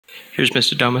Here's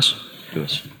Mr. Domas. All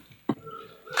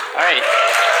right.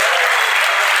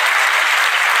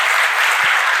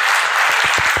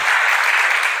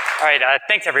 All right,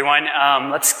 thanks everyone.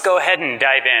 Let's go ahead and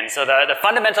dive in. So the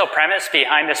fundamental premise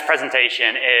behind this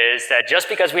presentation is that just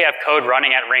because we have code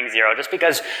running at ring 0, just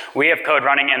because we have code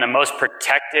running in the most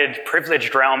protected,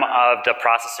 privileged realm of the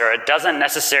processor, it doesn't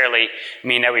necessarily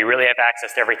mean that we really have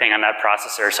access to everything on that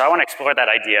processor. So I want to explore that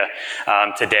idea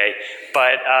today.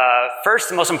 But first,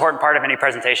 the most important part of any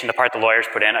presentation, the part the lawyers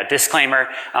put in, a disclaimer.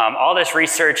 All this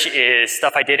research is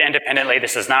stuff I did independently.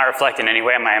 This does not reflect in any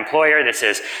way on my employer. This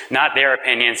is not their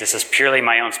opinions. This is purely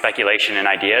my own speculation and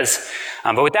ideas.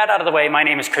 But with that out of the way, my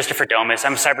name is Christopher Domas.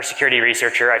 I'm a cybersecurity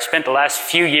researcher. I've spent the last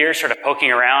few years sort of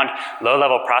poking around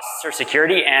low-level processor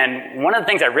security, and one of the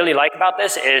things I really like about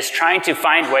this is trying to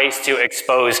find ways to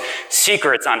expose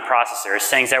secrets on processors,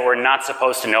 things that we're not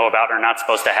supposed to know about or not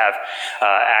supposed to have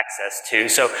access to.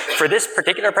 So for this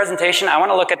particular presentation, I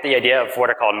want to look at the idea of what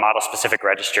are called model-specific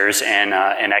registers in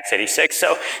x86.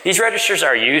 So these registers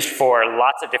are used for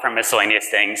lots of different miscellaneous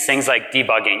things like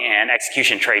debugging and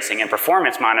execution tracing and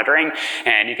performance monitoring,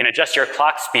 and you can adjust your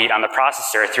clock speed on the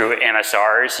processor through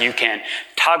MSRs. You can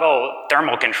toggle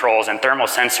thermal controls and thermal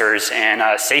sensors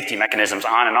and safety mechanisms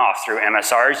on and off through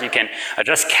MSRs. You can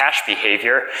adjust cache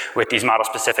behavior with these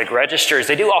model-specific registers.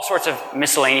 They do all sorts of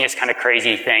miscellaneous kind of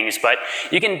crazy things, but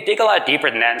you can dig a lot deeper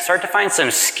than that and start to find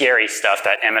some scary stuff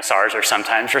that MSRs are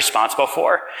sometimes responsible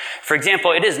for. For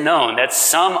example, it is known that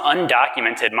some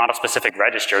undocumented model-specific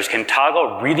registers can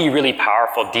toggle really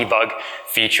powerful debug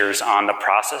features on the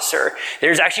processor.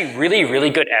 There's actually really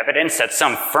good evidence that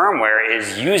some firmware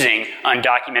is using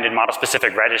undocumented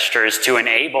model-specific registers to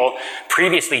enable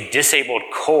previously disabled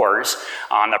cores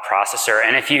on the processor.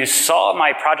 And if you saw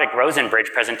my Project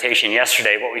Rosenbridge presentation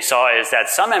yesterday, what we saw is that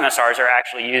some MSRs are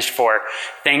actually used for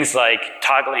things like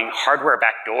toggling hardware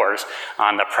backdoors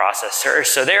on the processor.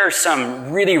 So there's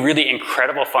some really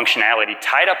incredible functionality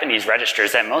tied up in these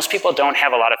registers that most people don't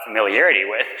have a lot of familiarity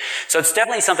with. So it's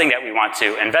definitely something that we want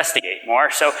to investigate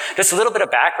more. So just a little bit of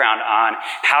background on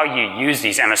how you use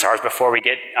these MSRs before we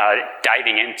get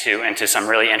diving into some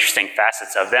really interesting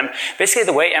facets of them. Basically,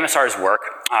 the way MSRs work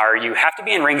are you have to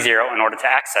be in ring 0 in order to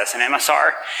access an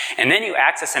MSR. And then you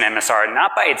access an MSR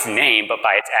not by its name, but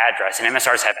by its address. And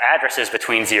MSRs have addresses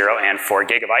between 0 and 4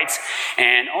 gigabytes.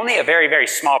 And only a very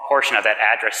small portion of that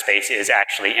address space is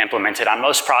actually implemented on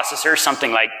most processors,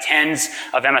 something like tens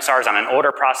of MSRs on an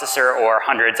older processor or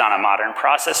hundreds on a modern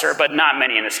processor, but not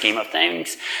many in the scheme of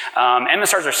things.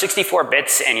 MSRs are 64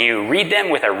 bits, and you read them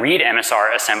with a read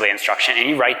MSR assembly instruction, and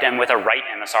you write them with a write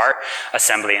MSR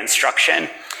assembly instruction.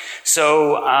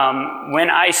 So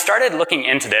when I started looking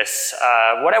into this,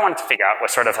 what I wanted to figure out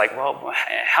was sort of like, well,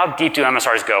 how deep do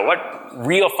MSRs go? What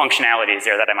real functionality is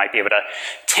there that I might be able to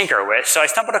tinker with? So I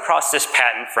stumbled across this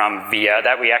patent from VIA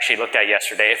that we actually looked at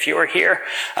yesterday if you were here.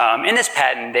 In this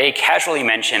patent, they casually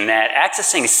mention that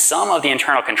accessing some of the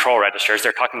internal control registers,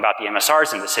 they're talking about the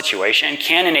MSRs in this situation,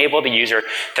 can enable the user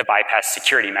to bypass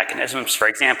security mechanisms. For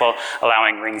example,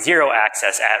 allowing ring 0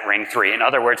 access at ring 3. In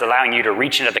other words, allowing you to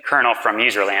reach into the kernel from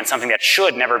user land, something that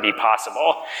should never be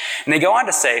possible. And they go on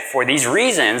to say, for these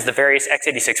reasons, the various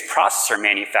x86 processor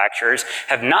manufacturers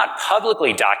have not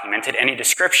publicly documented any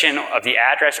description of the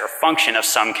address or function of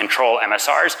some control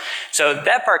MSRs. So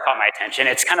that part caught my attention.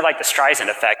 It's kind of like the Streisand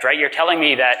effect, right? You're telling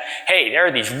me that, hey, there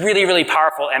are these really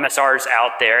powerful MSRs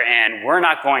out there, and we're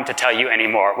not going to tell you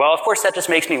anymore. Well, of course, that just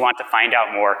makes me want to find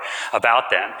out more about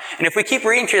them. And if we keep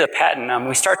reading through the patent,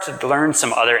 we start to learn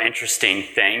some other interesting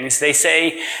things. They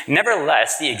say,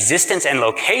 nevertheless, the existence and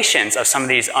locations of some of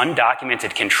these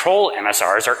undocumented control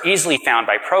MSRs are easily found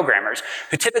by programmers,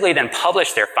 who typically then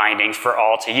publish their findings for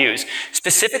all to use.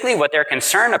 Specifically, what they're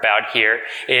concerned about here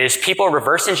is people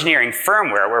reverse engineering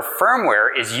firmware, where firmware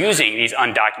is using these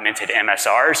undocumented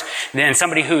MSRs. Then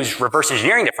somebody who's reverse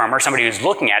engineering the firmware, somebody who's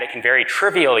looking at it, can very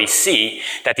trivially see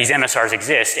that these MSRs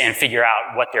exist and figure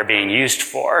out what they're being used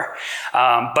for.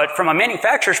 But from a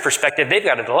manufacturer's perspective, they've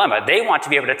got a dilemma. They want to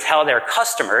be able to tell their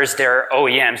customers, their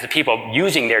OEMs, the people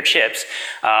using their chips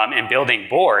and building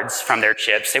boards from their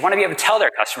chips, they want to be able to tell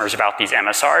their customers about these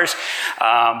MSRs.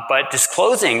 But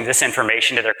disclosing this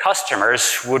information to their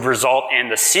customers would result in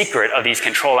the secret of these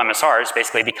control MSRs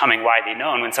basically becoming widely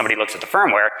known when somebody looks at the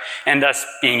firmware, and thus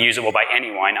being usable by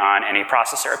anyone on any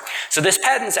processor. So this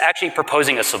patent's actually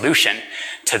proposing a solution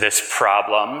to this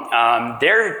problem.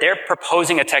 They're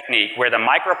proposing a technique where the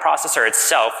microprocessor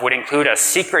itself would include a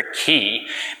secret key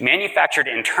manufactured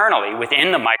internally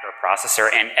within the microprocessor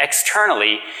microprocessor and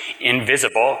externally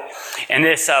invisible. And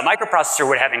this microprocessor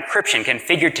would have encryption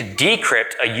configured to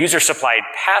decrypt a user-supplied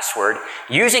password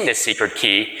using this secret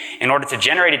key in order to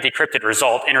generate a decrypted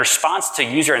result in response to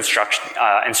user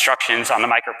instructions on the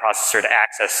microprocessor to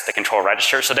access the control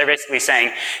register. So they're basically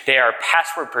saying they are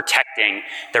password protecting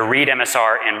the read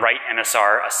MSR and write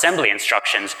MSR assembly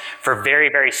instructions for very,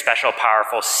 very special,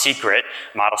 powerful, secret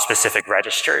model-specific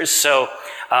registers. So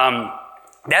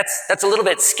that's a little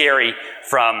bit scary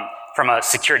from a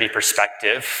security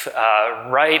perspective,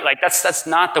 right? Like that's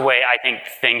not the way I think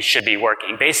things should be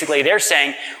working. Basically, they're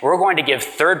saying we're going to give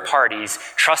third parties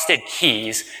trusted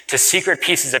keys to secret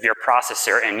pieces of your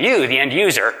processor, and you, the end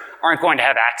user, aren't going to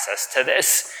have access to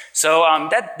this. So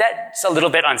that's a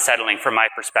little bit unsettling from my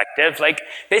perspective. Like,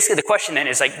 basically the question then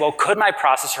is like, well, could my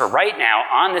processor right now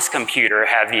on this computer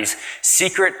have these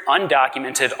secret,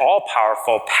 undocumented,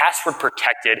 all-powerful,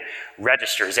 password-protected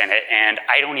registers in it? And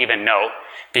I don't even know,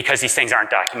 because these things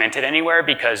aren't documented anywhere,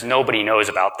 because nobody knows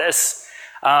about this.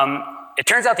 It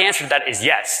turns out the answer to that is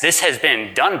yes. This has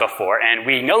been done before, and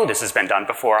we know this has been done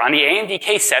before. On the AMD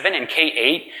K7 and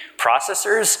K8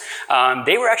 processors,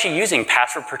 they were actually using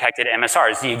password-protected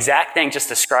MSRs, the exact thing just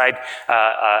described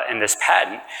in this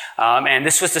patent. And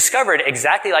this was discovered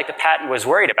exactly like the patent was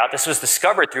worried about. This was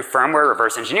discovered through firmware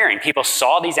reverse engineering. People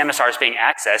saw these MSRs being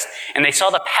accessed, and they saw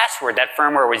the password that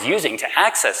firmware was using to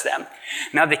access them.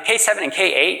 Now, the K7 and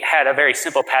K8 had a very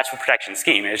simple password protection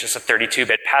scheme. It was just a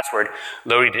 32-bit password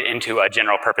loaded into a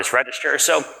general purpose register.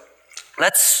 So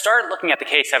let's start looking at the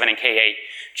K7 and K8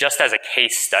 just as a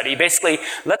case study. Basically,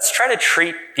 let's try to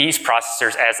treat these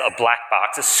processors as a black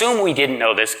box. Assume we didn't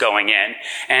know this going in,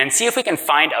 and see if we can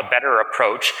find a better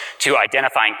approach to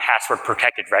identifying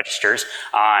password-protected registers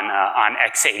on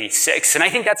x86. And I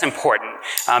think that's important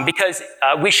because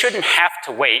we shouldn't have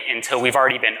to wait until we've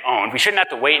already been owned. We shouldn't have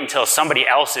to wait until somebody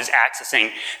else is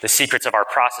accessing the secrets of our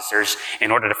processors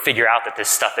in order to figure out that this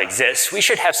stuff exists. We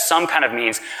should have some kind of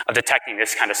means of detecting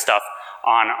this kind of stuff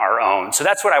on our own. So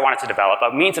that's what I wanted to develop,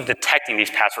 a means of detecting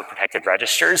these password-protected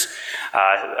registers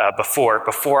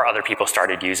before other people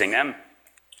started using them.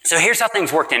 So here's how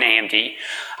things worked in AMD.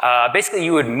 Basically,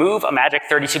 you would move a magic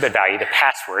 32-bit value, the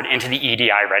password, into the EDI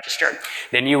register.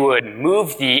 Then you would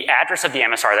move the address of the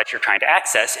MSR that you're trying to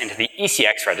access into the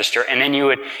ECX register, and then you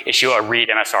would issue a read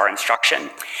MSR instruction.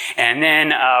 And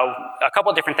then a couple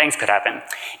of different things could happen.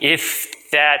 If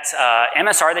that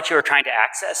MSR that you were trying to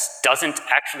access doesn't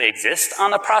actually exist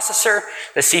on the processor,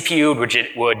 the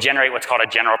CPU would generate what's called a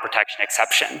general protection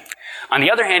exception. On the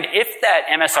other hand, if that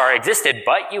MSR existed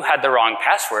but you had the wrong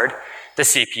password, the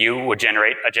CPU would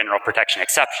generate a general protection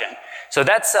exception. So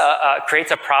that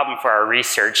creates a problem for our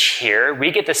research here.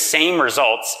 We get the same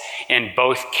results in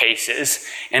both cases.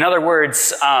 In other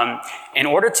words, in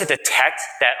order to detect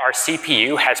that our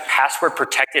CPU has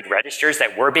password-protected registers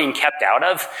that we're being kept out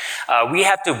of, we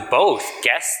have to both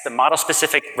guess the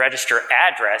model-specific register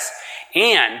address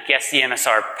and guess the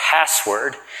MSR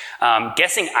password.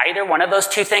 Guessing either one of those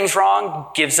two things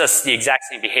wrong gives us the exact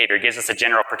same behavior, gives us a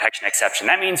general protection exception.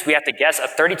 That means we have to guess a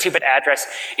 32-bit address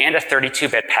and a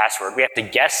 32-bit password. We have to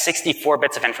guess 64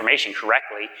 bits of information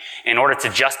correctly in order to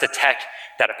just detect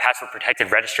that a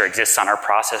password-protected register exists on our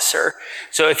processor.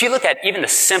 So if you look at even the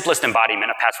simplest embodiment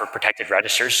of password-protected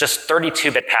registers, just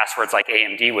 32-bit passwords like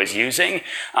AMD was using,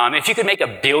 if you could make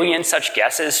 1 billion such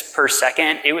guesses per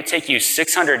second, it would take you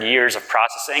 600 years of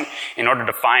processing in order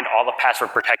to find all the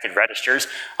password-protected registers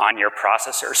on your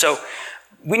processor. So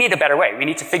we need a better way. We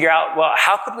need to figure out, well,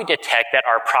 how could we detect that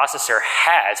our processor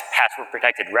has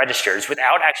password-protected registers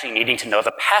without actually needing to know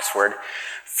the password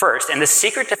first? And the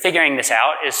secret to figuring this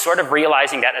out is sort of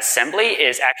realizing that assembly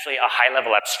is actually a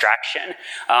high-level abstraction.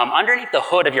 Underneath the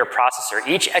hood of your processor,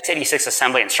 each x86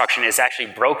 assembly instruction is actually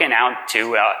broken out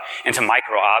into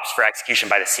micro-ops for execution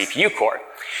by the CPU core.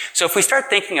 So if we start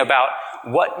thinking about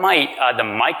what might the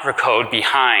microcode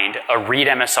behind a read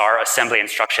MSR assembly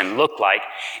instruction look like,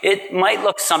 it might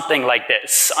look something like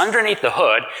this. Underneath the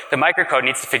hood, the microcode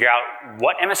needs to figure out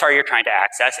what MSR you're trying to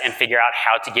access and figure out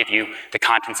how to give you the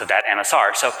contents of that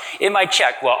MSR. So it might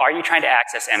check, well, are you trying to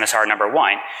access MSR number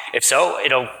 1? If so,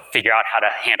 it'll figure out how to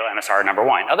handle MSR number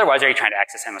 1. Otherwise, are you trying to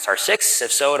access MSR 6?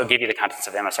 If so, it'll give you the contents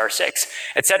of MSR 6,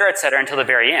 et cetera, until the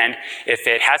very end. If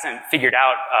it hasn't figured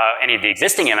out any of the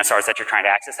existing MSRs that you're trying to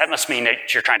access, that must mean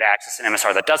that you're trying to access an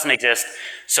MSR that doesn't exist,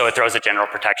 so it throws a general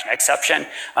protection exception.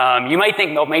 You might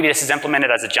think, well, maybe this is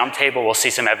implemented as a jump table. We'll see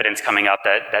some evidence coming up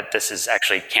that this is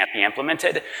actually can't be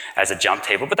implemented as a jump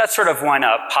table, but that's sort of one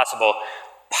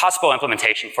possible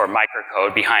implementation for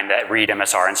microcode behind that read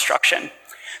MSR instruction.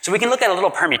 So we can look at a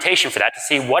little permutation for that to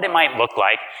see what it might look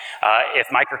like if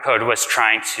microcode was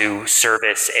trying to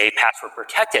service a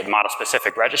password-protected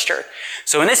model-specific register.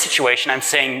 So in this situation, I'm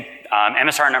saying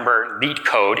MSR number lead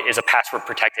code is a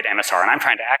password-protected MSR, and I'm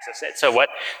trying to access it. So what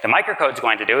the microcode is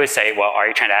going to do is say, well, are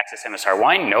you trying to access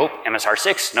MSR1? Nope.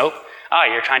 MSR6? Nope. Ah,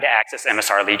 you're trying to access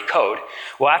MSR lead code.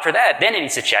 Well, after that, then it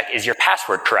needs to check, is your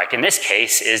password correct? In this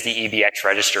case, is the EBX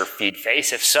register feed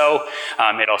face? If so,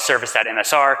 it'll service that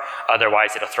MSR.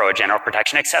 Otherwise, it'll throw a general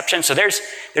protection exception. So there's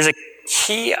a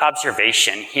key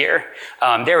observation here.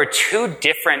 There were two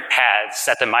different paths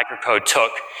that the microcode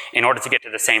took in order to get to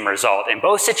the same result. In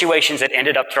both situations, it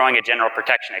ended up throwing a general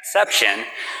protection exception,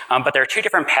 but there are two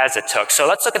different paths it took. So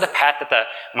let's look at the path that the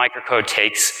microcode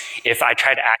takes if I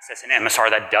try to access an MSR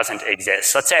that doesn't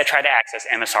exist. Let's say I try to access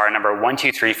MSR number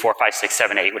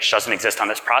 123456778, which doesn't exist on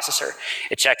this processor.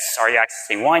 It checks, are you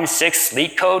accessing 1, 6,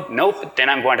 lead code? Nope. Then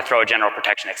I'm going to throw a general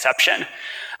protection exception.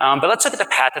 But let's look at the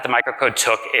path that the microcode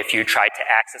took if you tried to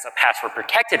access a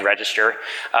password-protected register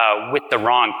with the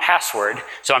wrong password.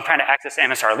 So I'm trying to access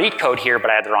MSR lead code here,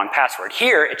 but I had the wrong password.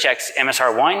 Here, it checks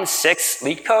MSR1, 6,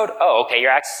 lead code. Oh, okay,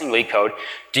 you're accessing lead code.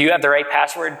 Do you have the right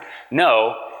password?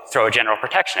 No. Throw a general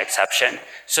protection exception.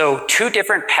 So two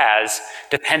different paths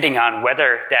depending on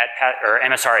whether that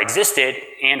MSR existed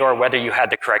and or whether you had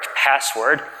the correct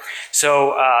password.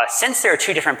 So since there are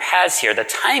two different paths here, the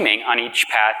timing on each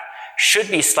path should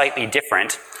be slightly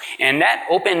different, and that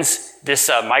opens this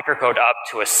microcode up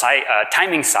to a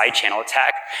timing side channel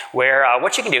attack, where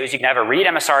what you can do is you can have a read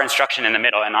MSR instruction in the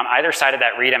middle, and on either side of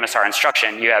that read MSR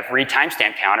instruction, you have read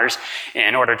timestamp counters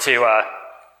in order to am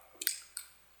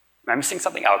I missing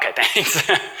something? Oh, okay, thanks.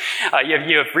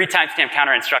 You have read timestamp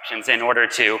counter instructions in order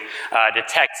to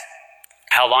detect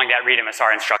how long that read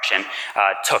MSR instruction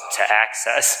took to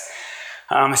access.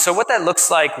 So what that looks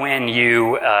like when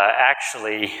you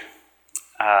actually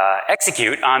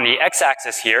execute on the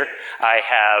x-axis here, I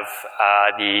have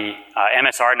the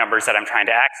MSR numbers that I'm trying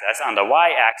to access. On the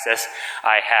y-axis,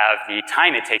 I have the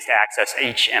time it takes to access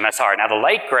each MSR. Now the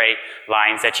light gray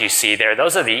lines that you see there,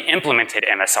 those are the implemented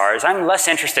MSRs. I'm less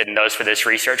interested in those for this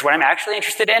research. What I'm actually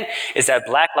interested in is that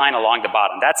black line along the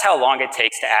bottom. That's how long it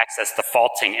takes to access the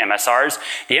faulting MSRs.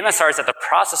 The MSRs that the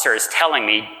processor is telling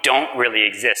me don't really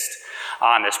exist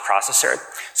on this processor.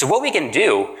 So what we can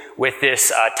do with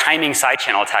this timing side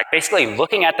channel attack, basically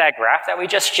looking at that graph that we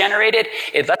just generated,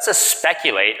 it lets us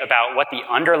speculate about what the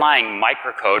underlying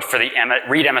microcode for the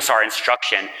read MSR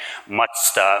instruction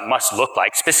must look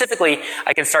like. Specifically,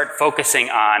 I can start focusing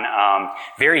on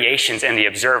variations in the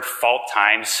observed fault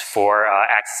times for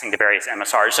accessing the various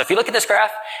MSRs. So if you look at this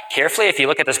graph carefully, if you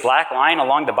look at this black line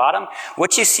along the bottom,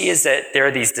 what you see is that there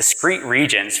are these discrete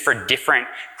regions for different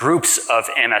groups of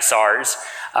MSRs.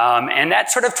 And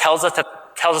that sort of tells us that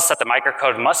the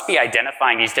microcode must be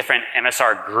identifying these different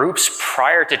MSR groups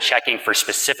prior to checking for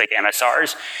specific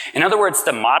MSRs. In other words,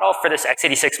 the model for this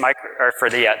x86 for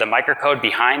the microcode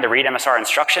behind the read MSR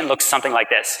instruction looks something like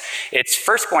this. It's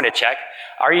first going to check,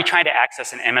 are you trying to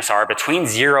access an MSR between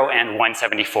 0 and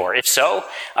 174? If so,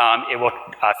 it will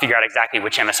figure out exactly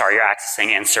which MSR you're accessing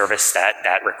and service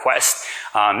that request.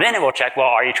 Then it will check, well,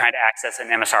 are you trying to access an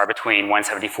MSR between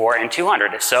 174 and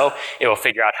 200? If so, it will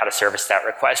figure out how to service that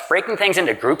request. Breaking things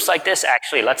into groups like this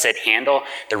actually lets it handle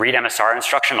the read MSR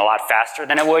instruction a lot faster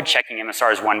than it would checking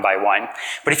MSRs one by one.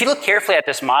 But if you look carefully at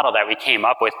this model that we came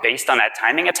up with based on that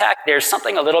timing attack, there's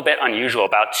something a little bit unusual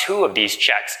about two of these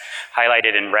checks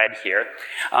highlighted in red here.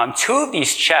 Two of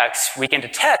these checks we can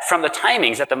detect from the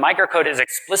timings that the microcode is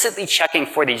explicitly checking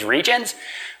for these regions,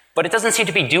 but it doesn't seem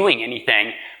to be doing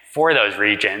anything for those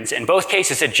regions. In both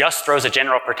cases, it just throws a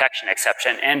general protection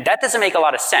exception, and that doesn't make a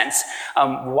lot of sense.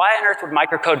 Why on earth would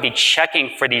microcode be checking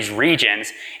for these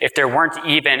regions if there weren't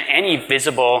even any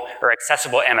visible or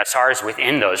accessible MSRs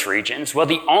within those regions? Well,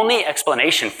 the only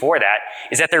explanation for that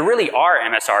is that there really are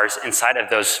MSRs inside of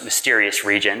those mysterious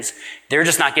regions. They're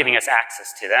just not giving us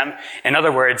access to them. In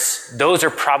other words, those are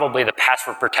probably the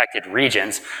password-protected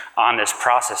regions on this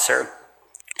processor.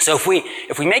 So if we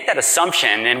make that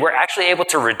assumption, then we're actually able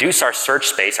to reduce our search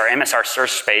space, our MSR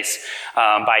search space,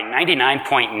 by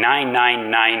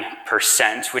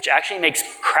 99.999%, which actually makes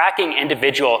cracking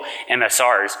individual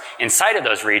MSRs inside of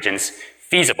those regions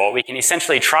feasible. We can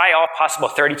essentially try all possible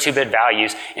 32-bit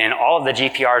values in all of the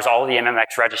GPRs, all of the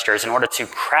MMX registers in order to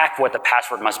crack what the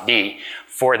password must be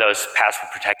for those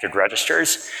password-protected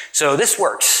registers. So this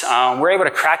works. We're able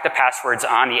to crack the passwords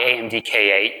on the AMD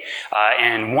K8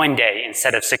 in 1 day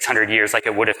instead of 600 years like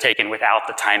it would have taken without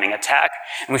the timing attack.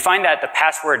 And we find that the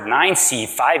password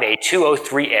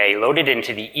 9C5A203A loaded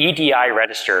into the EDI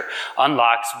register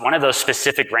unlocks one of those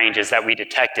specific ranges that we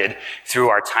detected through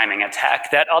our timing attack.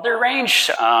 That other range,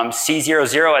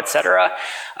 C00, etc.,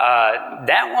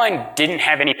 that one didn't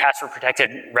have any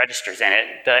password-protected registers in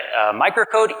it. The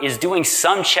microcode is doing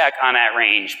some check on that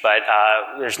range, but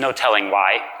there's no telling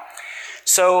why.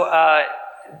 So I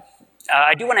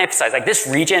do want to emphasize, like, this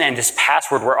region and this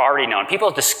password were already known. People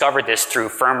discovered this through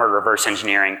firmware reverse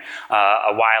engineering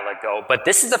a while ago, but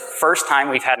this is the first time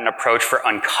we've had an approach for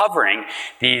uncovering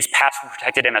these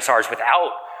password-protected MSRs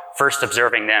without first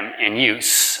observing them in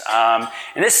use. And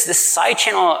this side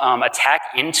channel attack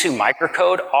into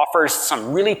microcode offers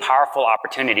some really powerful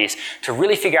opportunities to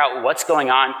really figure out what's going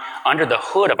on under the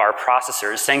hood of our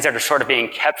processors, things that are sort of being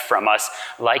kept from us,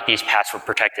 like these password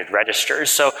protected registers.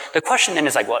 So the question then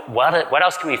is, like, what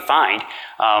else can we find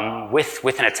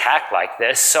with an attack like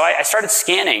this? So I started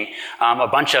scanning a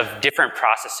bunch of different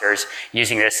processors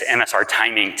using this MSR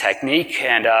timing technique,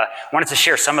 and wanted to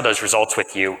share some of those results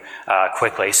with you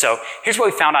quickly. So here's what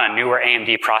we found on a newer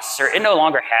AMD processor. It no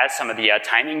longer has some of the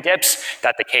timing dips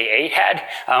that the K8 had,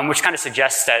 which kind of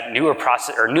suggests that newer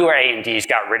AMDs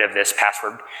got rid of this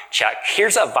password check.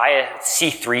 Here's a VIA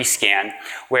C3 scan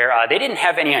where they didn't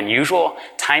have any unusual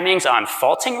timings on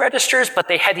faulting registers, but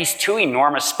they had these two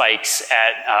enormous spikes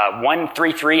at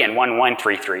 133 and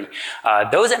 1133.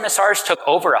 Those MSRs took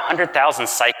over 100,000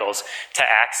 cycles to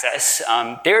access.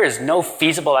 There is no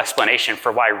feasible explanation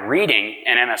for why reading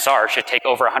an MSR should take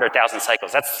over 100,000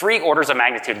 cycles. That's 3 orders of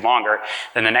magnitude longer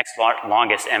than the next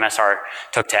longest MSR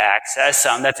took to access.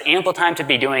 That's ample time to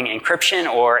be doing encryption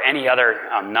or any other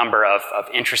number of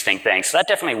interesting things. So that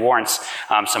definitely warrants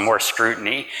some more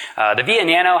scrutiny. The VIA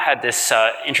Nano had this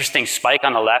interesting spike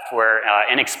on the left where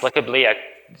inexplicably a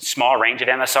small range of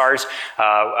MSRs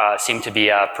seem to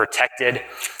be protected.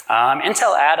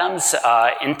 Intel Atoms,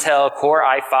 Intel Core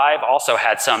i5 also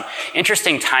had some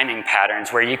interesting timing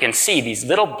patterns where you can see these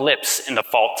little blips in the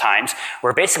fault times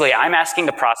where basically I'm asking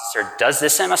the processor, does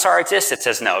this MSR exist? It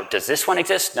says no. Does this one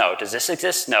exist? No. Does this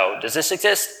exist? No. Does this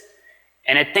exist?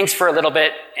 And it thinks for a little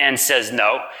bit and says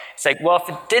no. It's like, well, if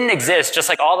it didn't exist, just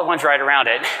like all the ones right around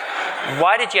it,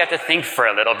 why did you have to think for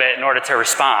a little bit in order to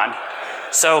respond?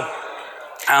 So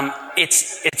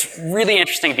it's really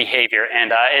interesting behavior,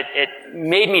 and it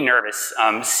made me nervous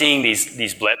seeing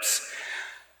these blips.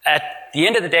 At the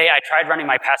end of the day, I tried running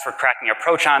my password cracking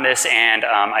approach on this, and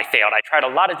I failed. I tried a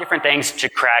lot of different things to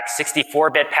crack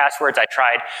 64-bit passwords. I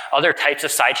tried other types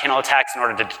of side channel attacks in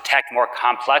order to detect more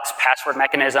complex password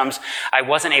mechanisms. I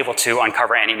wasn't able to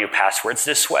uncover any new passwords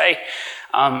this way.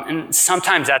 And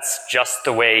sometimes that's just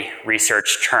the way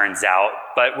research turns out,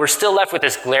 but we're still left with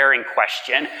this glaring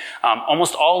question.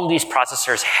 Almost all of these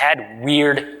processors had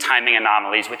weird timing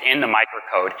anomalies within the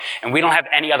microcode, and we don't have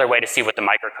any other way to see what the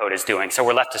microcode is doing, so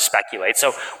we're left to speculate.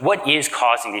 So what is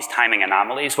causing these timing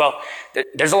anomalies? Well,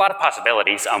 there's a lot of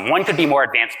possibilities. One could be more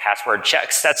advanced password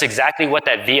checks. That's exactly what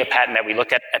that VIA patent that we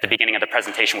looked at the beginning of the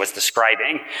presentation was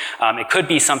describing. It could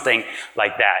be something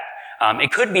like that.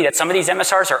 It could be that some of these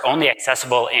MSRs are only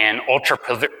accessible in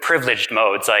ultra-privileged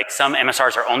modes, like some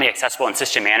MSRs are only accessible in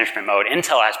system management mode.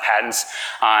 Intel has patents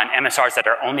on MSRs that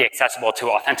are only accessible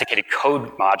to authenticated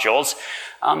code modules,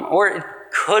 or it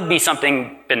could be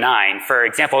something benign. For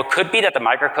example, it could be that the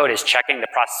microcode is checking the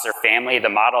processor family, the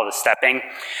model, the stepping.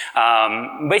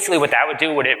 Basically what that would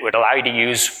do, it would allow you to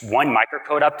use one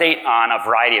microcode update on a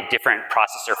variety of different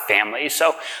processor families.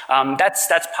 So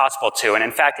that's possible too. And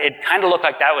in fact, it kind of looked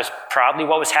like that was probably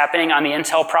what was happening on the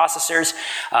Intel processors.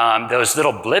 Those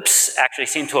little blips actually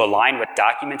seem to align with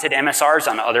documented MSRs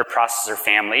on other processor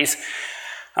families.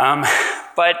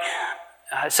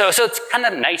 So it's kind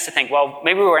of nice to think, well,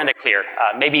 maybe we're in the clear.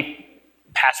 Maybe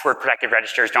password protected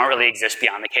registers don't really exist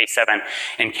beyond the K7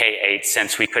 and K8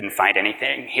 since we couldn't find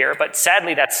anything here. But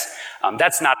sadly, that's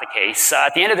not the case.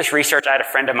 At the end of this research, I had a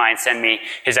friend of mine send me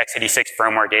his x86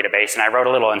 firmware database, and I wrote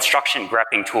a little instruction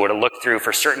grepping tool to look through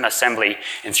for certain assembly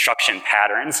instruction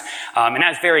patterns. And I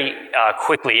was very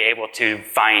quickly able to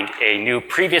find a new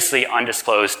previously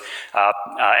undisclosed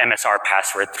MSR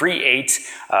password.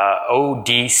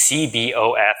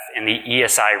 38ODCBOF in the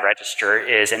ESI register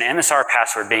is an MSR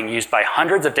password being used by hundreds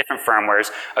hundreds of different firmwares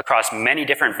across many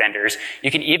different vendors.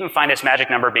 You can even find this magic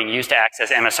number being used to access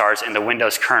MSRs in the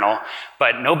Windows kernel,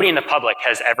 but nobody in the public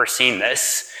has ever seen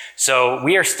this. So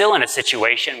we are still in a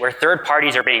situation where third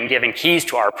parties are being given keys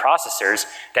to our processors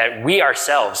that we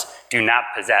ourselves do not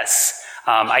possess.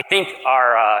 I think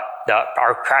our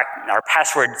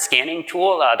password scanning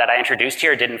tool that I introduced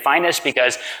here didn't find this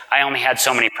because I only had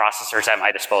so many processors at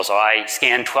my disposal. I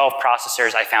scanned 12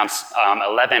 processors. I found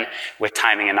 11 with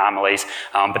timing anomalies,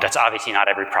 but that's obviously not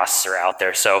every processor out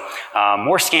there. So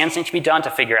more scans need to be done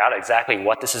to figure out exactly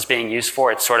what this is being used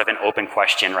for. It's sort of an open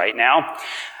question right now.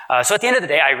 So at the end of the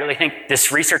day, I really think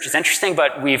this research is interesting,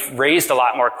 but we've raised a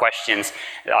lot more questions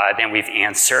than we've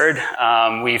answered.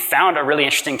 We've found a really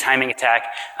interesting timing attack,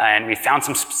 and we've found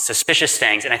some suspicious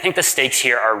things, and I think the stakes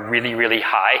here are really, really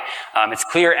high. It's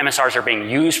clear MSRs are being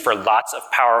used for lots of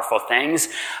powerful things.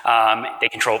 They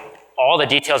control all the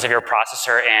details of your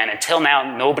processor, and until now,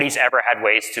 nobody's ever had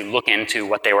ways to look into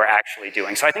what they were actually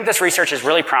doing. So I think this research is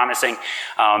really promising.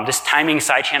 This timing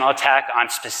side channel attack on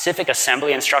specific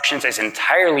assembly instructions is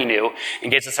entirely new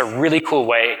and gives us a really cool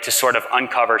way to sort of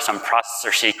uncover some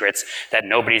processor secrets that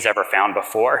nobody's ever found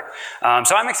before.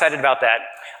 So I'm excited about that.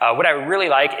 What I really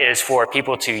like is for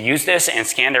people to use this and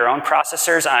scan their own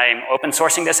processors. I'm open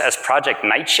sourcing this as Project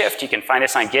Night Shift. You can find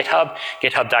this on GitHub,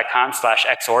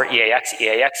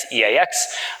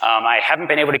 github.com/XOR-EAX. I haven't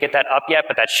been able to get that up yet,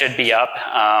 but that should be up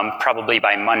probably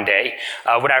by Monday.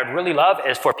 What I would really love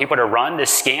is for people to run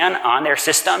this scan on their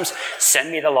systems, send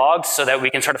me the logs so that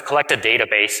we can sort of collect a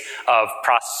database of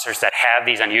processors that have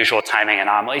these unusual timing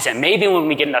anomalies. And maybe when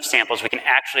we get enough samples, we can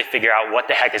actually figure out what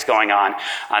the heck is going on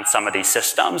some of these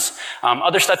systems.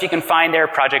 Other stuff you can find there,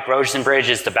 Project Rosenbridge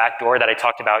is the backdoor that I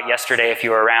talked about yesterday if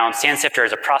you were around. Sandsifter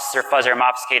is a processor fuzzer,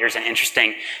 Mobfuscator is an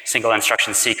interesting single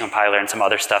instruction C compiler, and some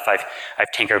other stuff I've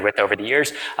tinkered with over the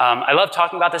years. I love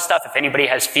talking about this stuff. If anybody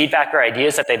has feedback or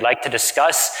ideas that they'd like to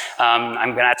discuss,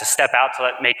 I'm going to have to step out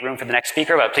to make room for the next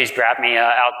speaker, but please grab me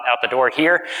out the door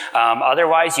here.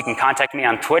 Otherwise, you can contact me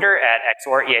on Twitter at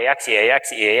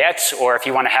XOR-EAX, or if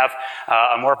you want to have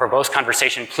a more verbose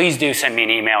conversation, please do send me an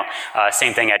email.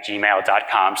 Same thing at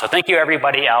gmail.com. So thank you,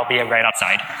 everybody. I'll be right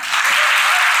outside.